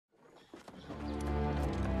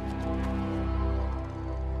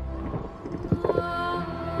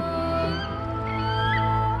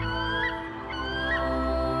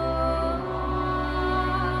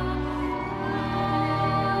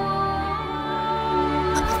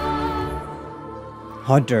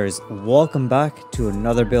Hunters, welcome back to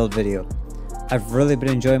another build video. I've really been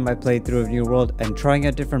enjoying my playthrough of New World, and trying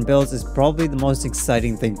out different builds is probably the most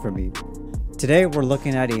exciting thing for me. Today we're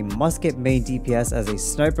looking at a musket main DPS as a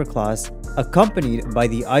sniper class, accompanied by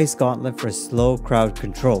the Ice Gauntlet for slow crowd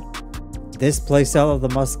control. This playstyle of the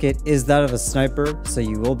musket is that of a sniper, so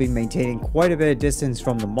you will be maintaining quite a bit of distance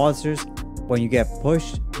from the monsters. When you get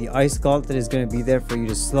pushed, the Ice Gauntlet is going to be there for you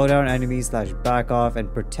to slow down enemies / back off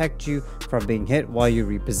and protect you from being hit while you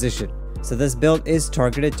reposition. So this build is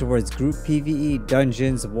targeted towards group PvE,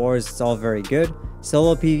 dungeons, wars. It's all very good.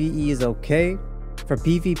 Solo PvE is okay. For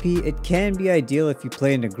PvP, it can be ideal if you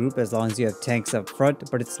play in a group as long as you have tanks up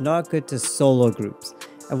front, but it's not good to solo groups.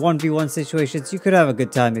 In 1v1 situations, you could have a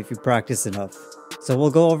good time if you practice enough. So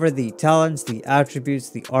we'll go over the talents, the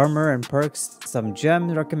attributes, the armor and perks, some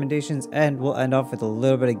gem recommendations, and we'll end off with a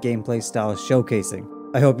little bit of gameplay style showcasing.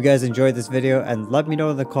 I hope you guys enjoyed this video, and let me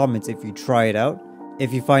know in the comments if you try it out.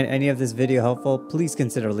 If you find any of this video helpful, please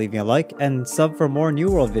consider leaving a like and sub for more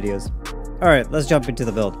New World videos. Alright, let's jump into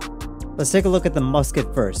the build. Let's take a look at the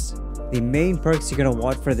musket first. The main perks you're going to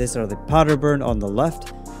want for this are the powder burn on the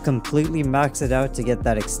left. Completely max it out to get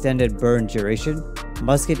that extended burn duration.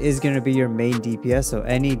 Musket is going to be your main DPS, so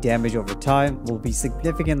any damage over time will be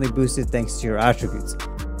significantly boosted thanks to your attributes.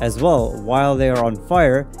 As well, while they are on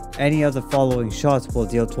fire, any of the following shots will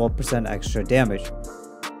deal 12% extra damage.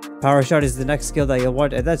 Power shot is the next skill that you'll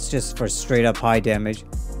want, and that's just for straight up high damage.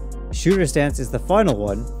 Shooter stance is the final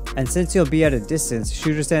one, and since you'll be at a distance,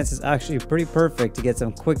 shooter stance is actually pretty perfect to get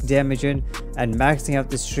some quick damage in, and maxing out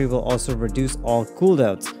this tree will also reduce all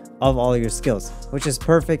cooldowns of all your skills, which is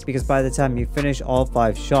perfect because by the time you finish all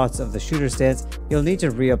 5 shots of the shooter stance, you'll need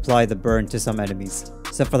to reapply the burn to some enemies.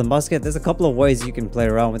 So for the musket, there's a couple of ways you can play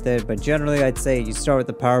around with it, but generally I'd say you start with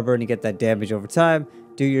the power burn to get that damage over time,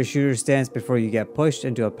 do your shooter stance before you get pushed,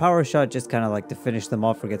 and do a power shot just kind of like to finish them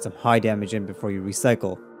off or get some high damage in before you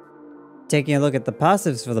recycle. Taking a look at the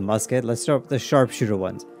passives for the musket, let's start with the sharpshooter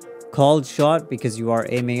ones. Called shot, because you are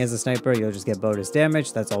aiming as a sniper, you'll just get bonus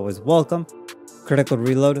damage, that's always welcome. Critical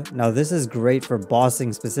reload, now this is great for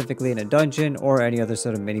bossing specifically in a dungeon or any other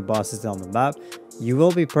sort of mini bosses on the map. You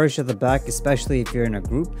will be perched at the back, especially if you're in a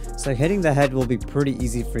group, so hitting the head will be pretty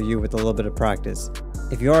easy for you with a little bit of practice.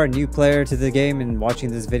 If you are a new player to the game and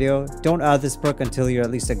watching this video, don't add this perk until you're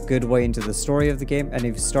at least a good way into the story of the game and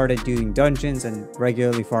you've started doing dungeons and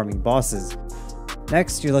regularly farming bosses.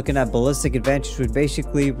 Next, you're looking at Ballistic Advantage, which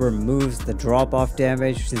basically removes the drop-off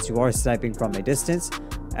damage since you are sniping from a distance,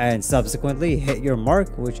 and subsequently hit your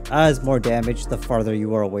mark, which adds more damage the farther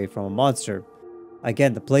you are away from a monster.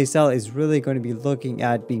 Again, the playstyle is really going to be looking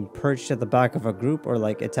at being perched at the back of a group or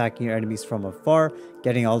like attacking your enemies from afar,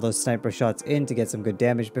 getting all those sniper shots in to get some good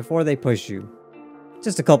damage before they push you.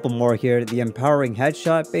 Just a couple more here. The Empowering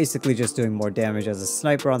Headshot, basically just doing more damage as a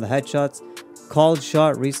sniper on the headshots. Called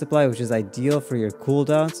Shot Resupply, which is ideal for your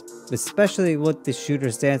cooldowns, especially with the shooter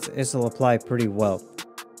stance, this will apply pretty well.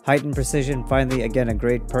 Heightened Precision, finally, again a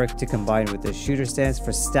great perk to combine with the shooter stance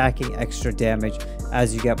for stacking extra damage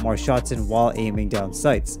as you get more shots in while aiming down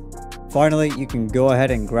sights. Finally, you can go ahead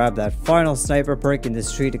and grab that final sniper perk in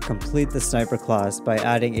this tree to complete the sniper class by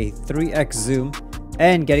adding a 3x zoom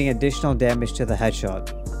and getting additional damage to the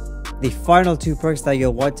headshot. The final 2 perks that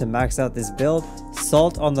you'll want to max out this build: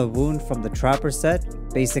 Salt on the Wound from the Trapper set,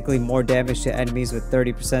 basically more damage to enemies with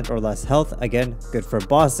 30% or less health, again good for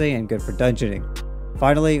bossing and good for dungeoning.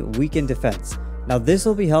 Finally, Weakened Defense. Now this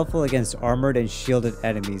will be helpful against armored and shielded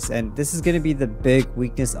enemies, and this is going to be the big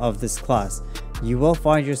weakness of this class. You will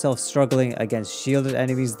find yourself struggling against shielded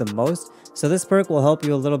enemies the most, so this perk will help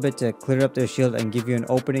you a little bit to clear up their shield and give you an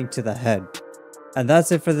opening to the head. And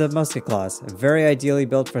that's it for the musket class. Very ideally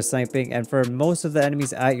built for sniping, and for most of the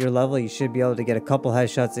enemies at your level, you should be able to get a couple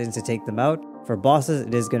headshots in to take them out. For bosses,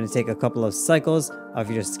 it is going to take a couple of cycles of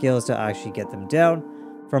your skills to actually get them down.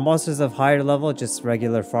 For monsters of higher level, just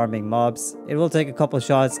regular farming mobs, it will take a couple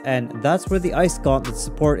shots, and that's where the Ice Gauntlet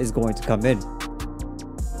support is going to come in.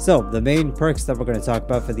 So, the main perks that we're going to talk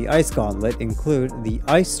about for the Ice Gauntlet include the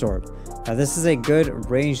Ice Storm. Now this is a good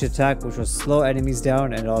ranged attack which will slow enemies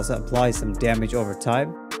down and also apply some damage over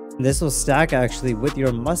time. This will stack actually with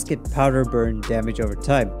your musket powder burn damage over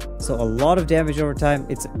time. So a lot of damage over time.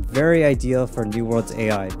 It's very ideal for New World's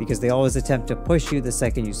AI because they always attempt to push you the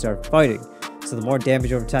second you start fighting. So the more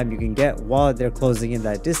damage over time you can get while they're closing in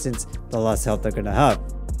that distance, the less health they're going to have.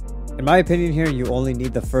 In my opinion here, you only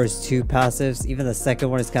need the first 2 passives. Even the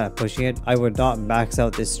second one is kind of pushing it. I would not max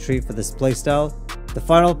out this tree for this playstyle. The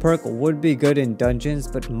final perk would be good in dungeons,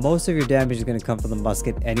 but most of your damage is going to come from the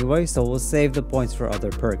musket anyway, so we'll save the points for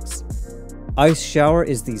other perks. Ice Shower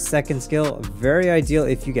is the second skill, very ideal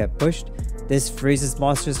if you get pushed. This freezes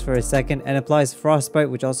monsters for a second and applies frostbite,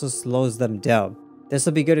 which also slows them down. This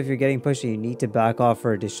will be good if you're getting pushed and you need to back off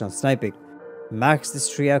for additional sniping. Max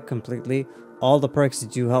this tree out completely. All the perks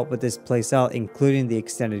do help with this playstyle, including the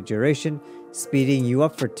extended duration, speeding you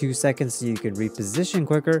up for 2 seconds so you can reposition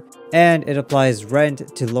quicker, and it applies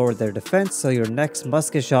rend to lower their defense so your next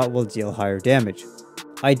musket shot will deal higher damage.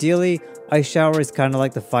 Ideally, Ice Shower is kind of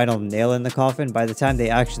like the final nail in the coffin. By the time they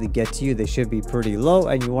actually get to you, they should be pretty low,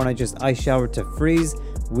 and you want to just Ice Shower to freeze,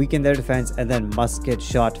 weaken their defense, and then musket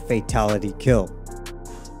shot fatality kill.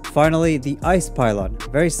 Finally, the Ice Pylon.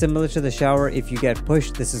 Very similar to the shower, if you get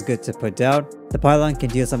pushed, this is good to put down. The pylon can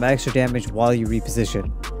deal some extra damage while you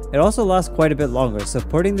reposition. It also lasts quite a bit longer, so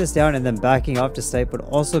putting this down and then backing off to snipe would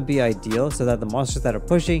also be ideal so that the monsters that are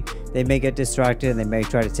pushing, they may get distracted and they may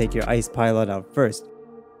try to take your Ice Pylon out first.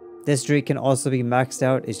 This tree can also be maxed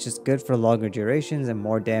out. It's just good for longer durations and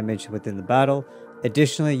more damage within the battle.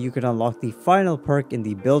 Additionally, you can unlock the final perk in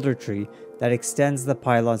the builder tree that extends the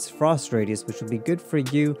pylon's frost radius, which will be good for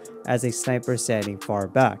you as a sniper standing far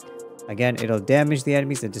back. Again, it'll damage the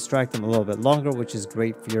enemies and distract them a little bit longer, which is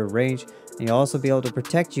great for your range, and you'll also be able to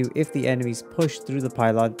protect you if the enemies push through the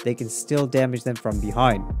pylon. They can still damage them from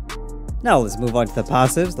behind. Now let's move on to the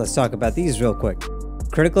passives. Let's talk about these real quick.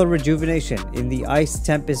 Critical Rejuvenation. In the Ice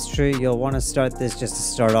Tempest tree, you'll want to start this just to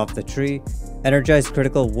start off the tree. Energized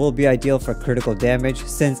Critical will be ideal for critical damage,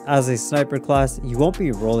 since as a sniper class, you won't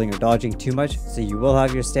be rolling or dodging too much, so you will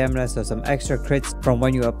have your stamina, so some extra crits from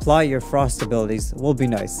when you apply your frost abilities will be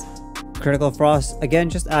nice. Critical Frost, again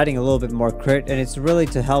just adding a little bit more crit, and it's really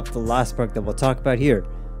to help the last perk that we'll talk about here,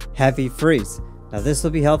 Heavy Freeze. Now this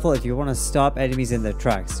will be helpful if you want to stop enemies in their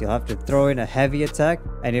tracks. You'll have to throw in a heavy attack,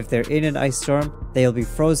 and if they're in an ice storm, they'll be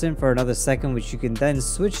frozen for another second, which you can then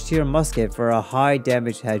switch to your musket for a high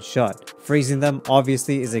damage headshot. Freezing them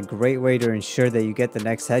obviously is a great way to ensure that you get the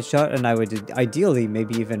next headshot, and I would ideally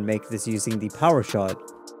maybe even make this using the power shot.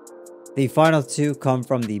 The final two come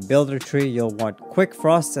from the builder tree. You'll want Quick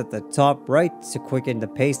Frost at the top right to quicken the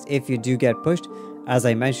pace if you do get pushed. As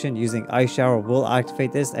I mentioned, using Ice Shower will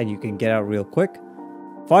activate this and you can get out real quick.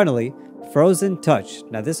 Finally, Frozen Touch.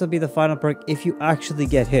 Now this will be the final perk if you actually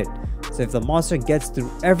get hit. So if the monster gets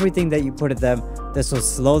through everything that you put at them, this will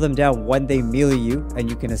slow them down when they melee you, and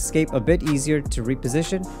you can escape a bit easier to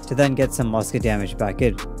reposition to then get some musket damage back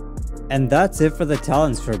in. And that's it for the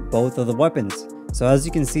talents for both of the weapons. So as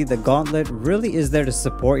you can see, the Gauntlet really is there to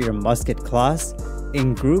support your musket class.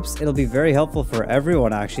 In groups, it'll be very helpful for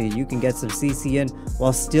everyone actually. You can get some CC in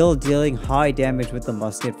while still dealing high damage with the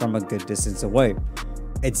musket from a good distance away.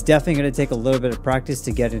 It's definitely going to take a little bit of practice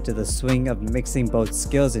to get into the swing of mixing both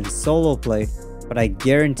skills in solo play, but I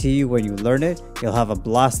guarantee you when you learn it, you'll have a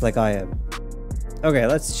blast like I am. Okay,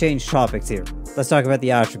 let's change topics here. Let's talk about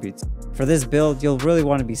the attributes. For this build, you'll really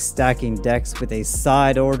want to be stacking dex with a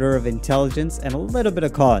side order of intelligence and a little bit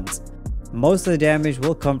of cons. Most of the damage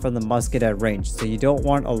will come from the musket at range, so you don't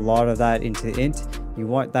want a lot of that into int. You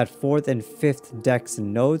want that 4th and 5th dex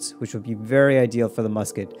nodes, which would be very ideal for the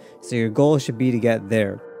musket, so your goal should be to get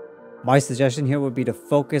there. My suggestion here would be to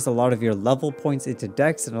focus a lot of your level points into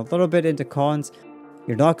dex and a little bit into cons.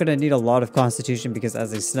 You're not going to need a lot of constitution because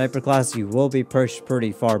as a sniper class, you will be pushed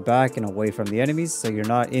pretty far back and away from the enemies, so you're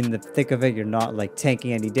not in the thick of it, you're not like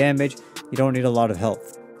tanking any damage, you don't need a lot of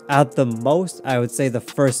health. At the most, I would say the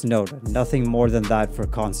first node, nothing more than that for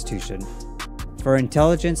constitution. For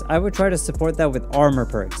intelligence, I would try to support that with armor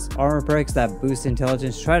perks. Armor perks that boost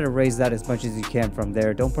intelligence, try to raise that as much as you can from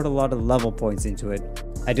there. Don't put a lot of level points into it.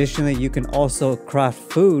 Additionally, you can also craft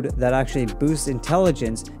food that actually boosts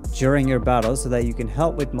intelligence during your battles so that you can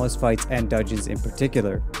help with most fights and dungeons in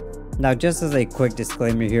particular. Now, just as a quick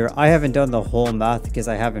disclaimer here, I haven't done the whole math because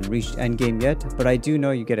I haven't reached endgame yet, but I do know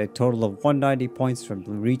you get a total of 190 points from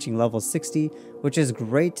reaching level 60, which is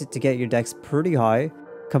great to get your dex pretty high.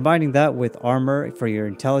 Combining that with armor for your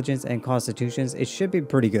intelligence and constitutions, it should be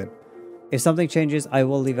pretty good. If something changes, I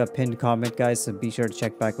will leave a pinned comment, guys, so be sure to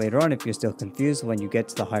check back later on if you're still confused when you get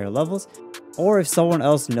to the higher levels. Or if someone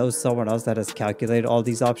else knows someone else that has calculated all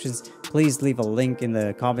these options, please leave a link in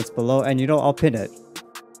the comments below and I'll pin it.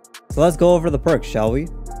 So let's go over the perks, shall we?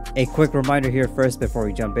 A quick reminder here first before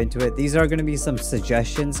we jump into it. These are going to be some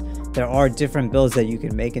suggestions. There are different builds that you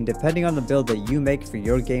can make, and depending on the build that you make for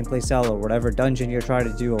your gameplay style or whatever dungeon you're trying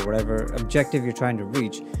to do or whatever objective you're trying to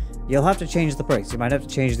reach, you'll have to change the perks. You might have to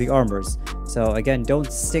change the armors. So again, don't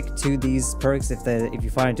stick to these perks. If you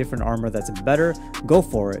find a different armor that's better, go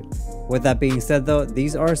for it. With that being said though,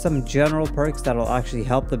 these are some general perks that will actually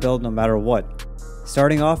help the build no matter what.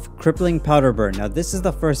 Starting off, Crippling Powder Burn. Now this is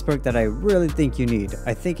the first perk that I really think you need.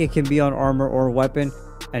 I think it can be on armor or weapon,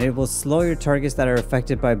 and it will slow your targets that are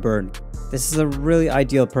affected by burn. This is a really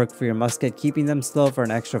ideal perk for your musket. Keeping them slow for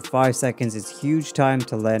an extra 5 seconds is huge time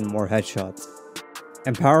to land more headshots.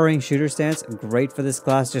 Empowering shooter stance, great for this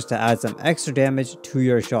class just to add some extra damage to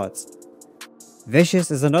your shots. Vicious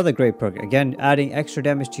is another great perk, again adding extra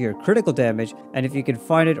damage to your critical damage, and if you can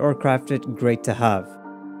find it or craft it, great to have.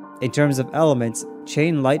 In terms of elements,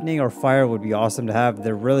 chain lightning or fire would be awesome to have.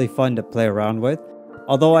 They're really fun to play around with.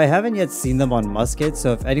 Although I haven't yet seen them on muskets,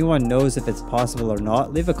 so if anyone knows if it's possible or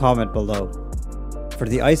not, leave a comment below. For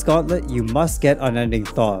the Ice Gauntlet, you must get Unending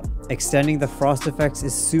Thaw. Extending the frost effects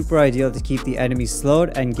is super ideal to keep the enemies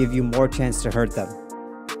slowed and give you more chance to hurt them.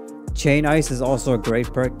 Chain Ice is also a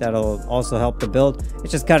great perk that'll also help the build.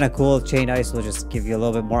 It's just kind of cool. Chain Ice will just give you a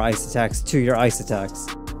little bit more ice attacks to your ice attacks.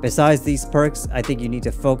 Besides these perks, I think you need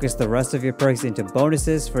to focus the rest of your perks into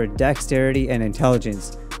bonuses for dexterity and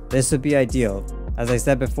intelligence. This would be ideal. As I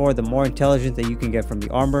said before, the more intelligence that you can get from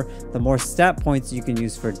the armor, the more stat points you can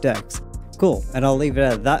use for dex. Cool, and I'll leave it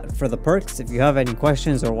at that for the perks. If you have any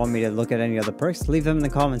questions or want me to look at any other perks, leave them in the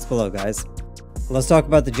comments below, guys. Let's talk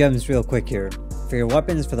about the gems real quick here. For your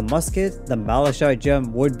weapons for the musket, the Malachite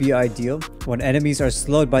gem would be ideal. When enemies are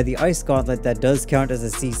slowed by the Ice Gauntlet, that does count as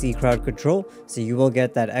a CC crowd control, so you will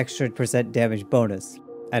get that extra % damage bonus.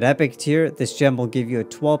 At epic tier, this gem will give you a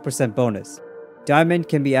 12% bonus. Diamond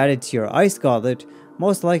can be added to your Ice Gauntlet.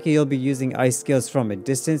 Most likely you'll be using ice skills from a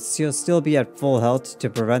distance, so you'll still be at full health to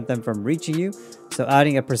prevent them from reaching you, so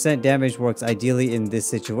adding a % damage works ideally in this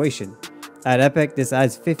situation. At epic, this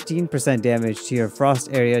adds 15% damage to your frost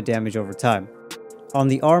area damage over time. On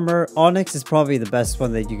the armor, Onyx is probably the best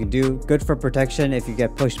one that you can do. Good for protection if you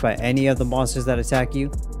get pushed by any of the monsters that attack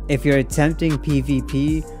you. If you're attempting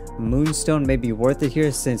PvP, Moonstone may be worth it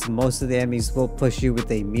here since most of the enemies will push you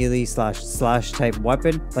with a melee slash type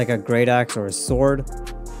weapon like a great axe or a sword.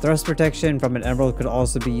 Thrust protection from an emerald could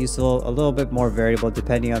also be useful, a little bit more variable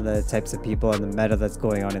depending on the types of people and the meta that's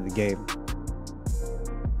going on in the game.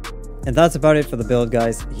 And that's about it for the build,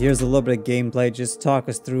 guys. Here's a little bit of gameplay, just talk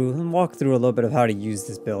us through and walk through a little bit of how to use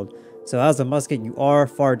this build. So as a musket, you are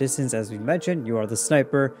far distance, as we mentioned, you are the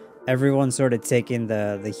sniper. Everyone's sort of taking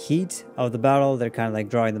the heat of the battle. They're kind of like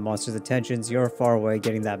drawing the monster's attentions. You're far away,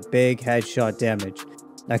 getting that big headshot damage.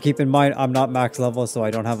 Now keep in mind, I'm not max level, so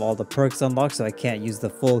I don't have all the perks unlocked, so I can't use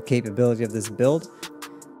the full capability of this build.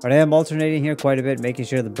 But I am alternating here quite a bit, making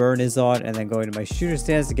sure the burn is on, and then going to my shooter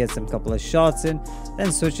stance to get some couple of shots in,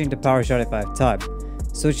 then switching to power shot if I have time.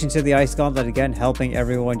 Switching to the Ice Gauntlet again, helping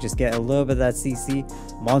everyone just get a little bit of that CC.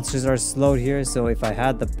 Monsters are slowed here, so if I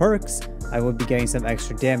had the perks, I would be getting some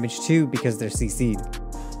extra damage too because they're CC'd.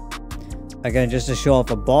 Again, just to show off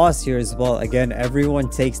a boss here as well, again, everyone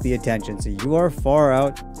takes the attention, so you are far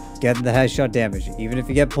out, getting the headshot damage. Even if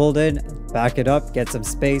you get pulled in, back it up, get some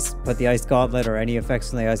space, put the Ice Gauntlet or any effects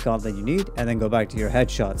from the Ice Gauntlet you need, and then go back to your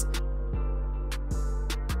headshots.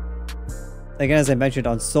 Again, as I mentioned,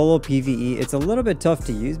 on solo PvE, it's a little bit tough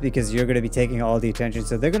to use because you're going to be taking all the attention,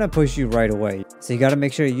 so they're going to push you right away. So you got to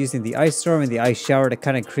make sure you're using the Ice Storm and the Ice Shower to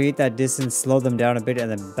kind of create that distance, slow them down a bit,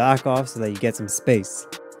 and then back off so that you get some space.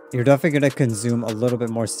 You're definitely going to consume a little bit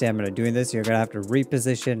more stamina doing this. You're going to have to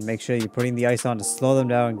reposition, make sure you're putting the ice on to slow them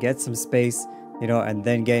down, get some space, you know, and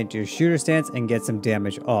then get into your shooter stance and get some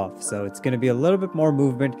damage off. So it's going to be a little bit more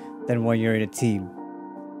movement than when you're in a team.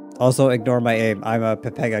 Also, ignore my aim. I'm a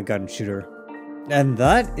Pepega gun shooter. And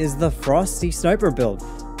that is the Frosty Sniper build.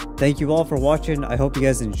 Thank you all for watching. I hope you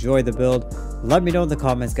guys enjoyed the build. Let me know in the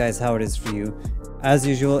comments, guys, how it is for you. As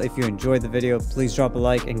usual, if you enjoyed the video, please drop a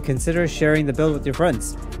like and consider sharing the build with your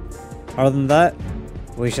friends. Other than that,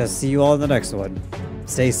 we shall see you all in the next one.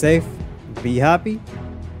 Stay safe, be happy,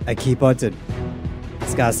 and keep hunting.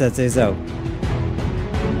 Scott Sensei's out.